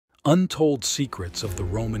Untold Secrets of the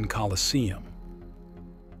Roman Colosseum.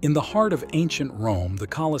 In the heart of ancient Rome, the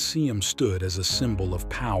Colosseum stood as a symbol of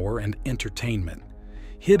power and entertainment.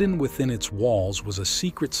 Hidden within its walls was a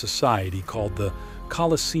secret society called the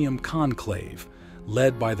Colosseum Conclave,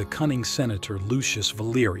 led by the cunning senator Lucius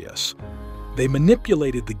Valerius. They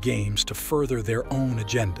manipulated the games to further their own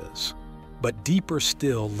agendas. But deeper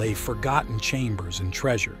still lay forgotten chambers and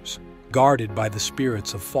treasures, guarded by the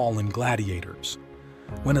spirits of fallen gladiators.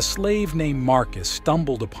 When a slave named Marcus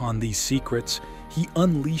stumbled upon these secrets, he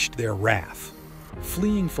unleashed their wrath.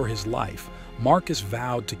 Fleeing for his life, Marcus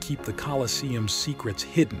vowed to keep the Colosseum's secrets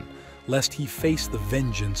hidden, lest he face the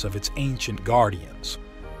vengeance of its ancient guardians.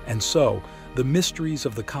 And so, the mysteries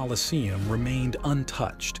of the Colosseum remained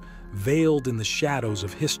untouched, veiled in the shadows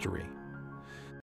of history.